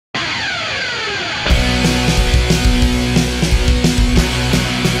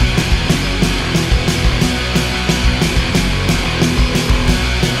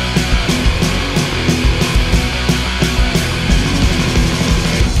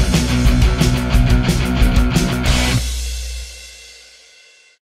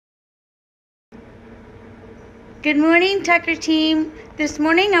Good morning, Tucker team. This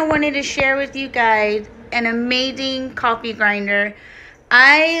morning I wanted to share with you guys an amazing coffee grinder.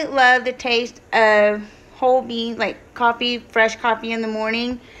 I love the taste of whole bean, like coffee, fresh coffee in the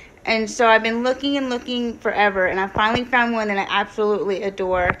morning. And so I've been looking and looking forever, and I finally found one that I absolutely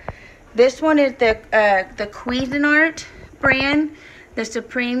adore. This one is the Cuisinart brand, the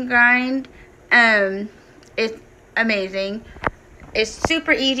Supreme Grind. It's amazing. It's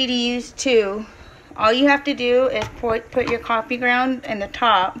super easy to use too. All you have to do is put your coffee ground in the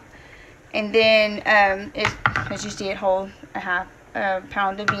top, and then as you see, it holds a half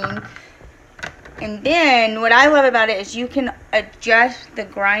pound of bean. And then what I love about it is you can adjust the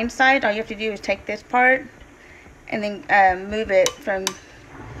grind size. All you have to do is take this part and then move it from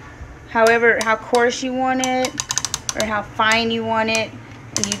how coarse you want it or how fine you want it,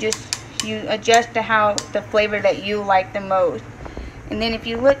 and you adjust to how the flavor that you like the most. And then if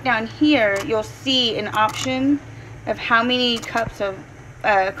you look down here, you'll see an option of how many cups of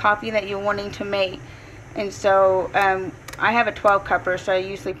coffee that you're wanting to make. And so I have a 12 cupper, so I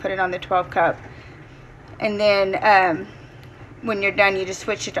usually put it on the 12 cup. And then when you're done, you just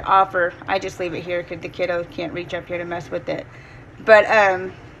switch it to off, or I just leave it here because the kiddos can't reach up here to mess with it. But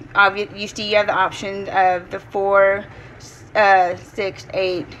you see you have the options of the 4, 6,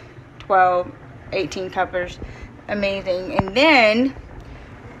 8, 12, 18 cuppers. Amazing. And then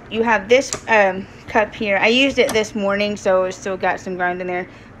you have this cup here. I used it this morning, so it's still got some grind in there.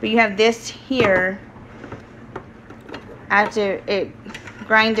 But you have this here. After it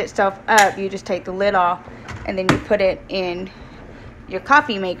grinds itself up, you just take the lid off, and then you put it in your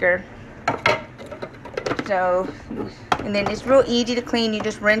coffee maker. So, and then it's real easy to clean. You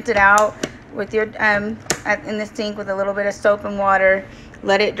just rinse it out with your in the sink with a little bit of soap and water.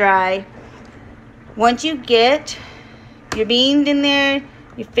 Let it dry. Once you get your beans in there,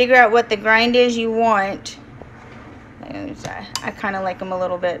 you figure out what the grind is you want. I kind of like them a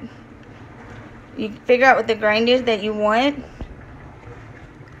little bit. You figure out what the grind is that you want.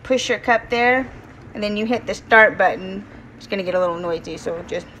 Push your cup there, and then you hit the start button. It's going to get a little noisy, so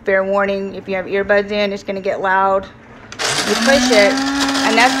just fair warning, if you have earbuds in, it's going to get loud. You push it,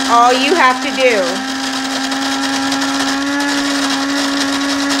 and that's all you have to do.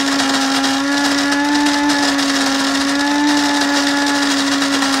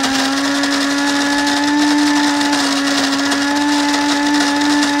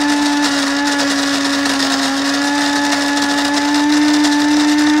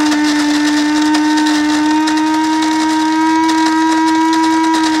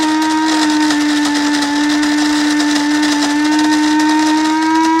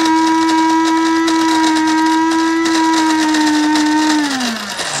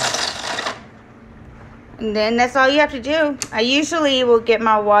 And then that's all you have to do. I usually will get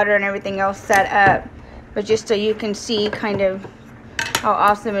my water and everything else set up, but just so you can see kind of how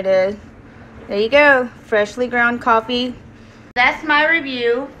awesome it is. There you go, freshly ground coffee. That's my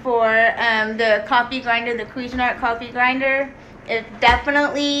review for the coffee grinder, the Cuisinart coffee grinder. It's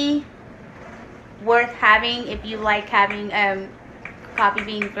definitely worth having if you like having coffee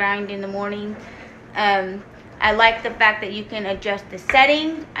being ground in the morning. I like the fact that you can adjust the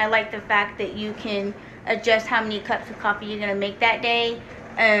settings. I like the fact that you can adjust how many cups of coffee you're going to make that day.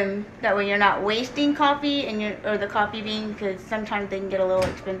 That way you're not wasting coffee or the coffee bean, because sometimes they can get a little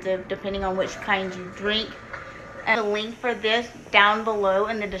expensive depending on which kinds you drink. The link for this down below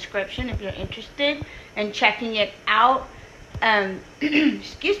in the description if you're interested in checking it out.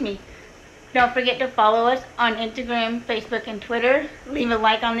 Excuse me. Don't forget to follow us on Instagram, Facebook, and Twitter. Leave a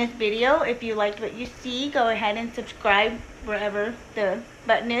like on this video. If you liked what you see, go ahead and subscribe wherever the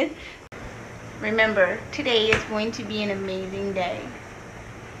button is. Remember, today is going to be an amazing day.